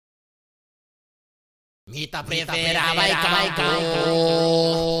Mita prefera vai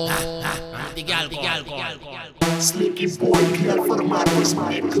campo. Sneaky boy, clear formato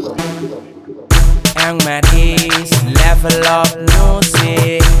smetto. Enmeris, level up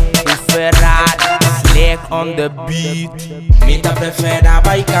music. Farrary, slick on the beat. Mita prefera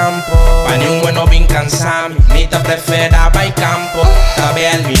vai campo. Pani un bueno bin cansami. Mita prefera vai campo.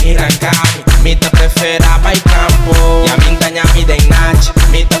 Tabel mi irancami. Mita prefera vai campo. Ya mintanya mi de nach.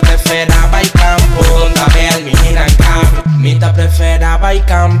 Mita prefera vai campo. Tabel mi irancami. Mita prefera vai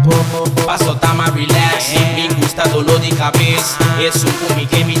campo. Paso tama relax. Me gusta dolor de cabeça. Es un kumi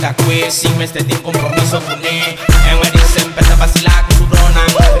que mita que sin me esté sin compromiso con él. Enmeris sempre ta vacilar con su brona.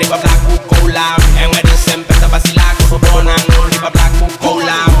 Riba black cola. Enmeris sempre ta vacilar con su brona. Riba black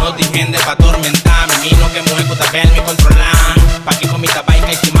cola. No te gente pa atormentarme. Mino que mueve con tabel me controlar. Pa que con mi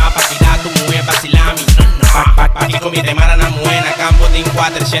tabaca y quima pa tirar tu mueve vacilami. Pa que con mi temara na muena. Campo de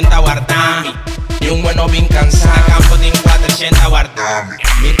 480 guardami. Y un bueno bien cansado. Campo de 480 guardami.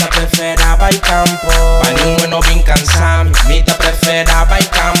 Mita prefera vai campo. Pani un bueno bien cansado. Mita prefera vai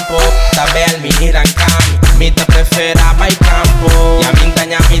campo. Tabel mi irancami. Mita prefera vai campo. Ya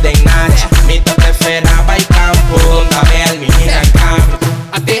mintanya mi de nach. Mita prefera vai campo. Tabel mi irancami.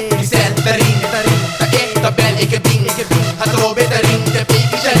 Ate Gisel taring ta tabel e bin hatrobe taring te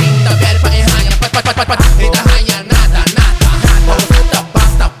piki jaring tabel pa e hanya pat eta hanya nada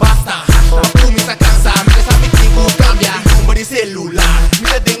Pausa basta tu mi sa cansa mi sa mi tigo cambia número de celular mi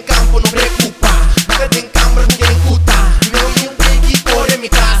sa den campo não preocupa mi sa den câmera não tem puta meu mi um break corre mi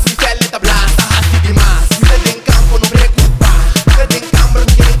casa mi felle tablata hasti demais mi sa den campo não preocupa mi sa den câmera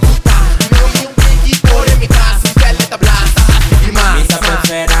não tem puta meu mi um break corre mi casa mi felle tablata hasti demais Mita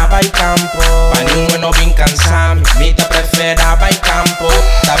prefera vai campo. Pani un bueno bien cansami. Mita prefera vai campo.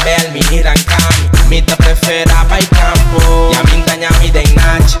 Tabel mi irancami. Mita prefera vai campo. Ya mintanya mi de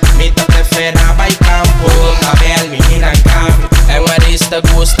nach. Mita prefera vai campo. Tabel mi irancami. Enmeris te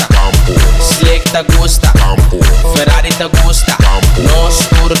gusta campo. Slick te gusta campo. Farrary te gusta campo.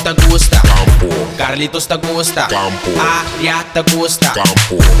 Nostur te gusta campo. Carlitos te gusta campo. Aria te gusta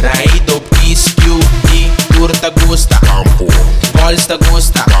campo. Raido Piscu y Tour te gusta campo. Balls te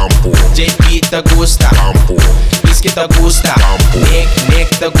gusta campo. JP te gusta campo. Pisky te gusta campo.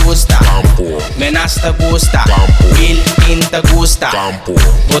 Nick te gusta campo. Menas te gusta campo. Will In te gusta campo.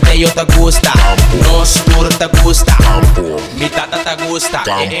 Botello te gusta campo. Nostur te gusta campo. Mi tata te gusta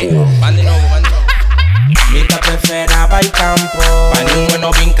campo. Bandi no. Mita prefera vai campo. Pani un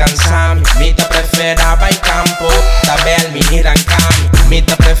bueno bien cansami. Mita prefera vai campo. Tabel mi irancami.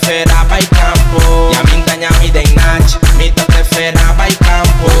 Mita prefera vai campo. Ya mintanya mi de nach. Mita prefera vai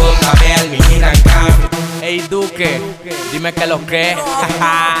campo. Tabel mi irancami. Hey Duque, dime que lo que.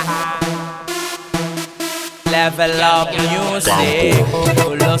 Level up music.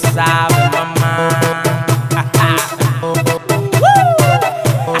 Tú lo sabes, mamá.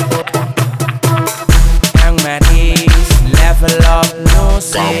 Enmeris, level up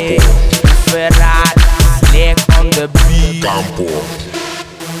music. Farrary, slick on the beat. Campo.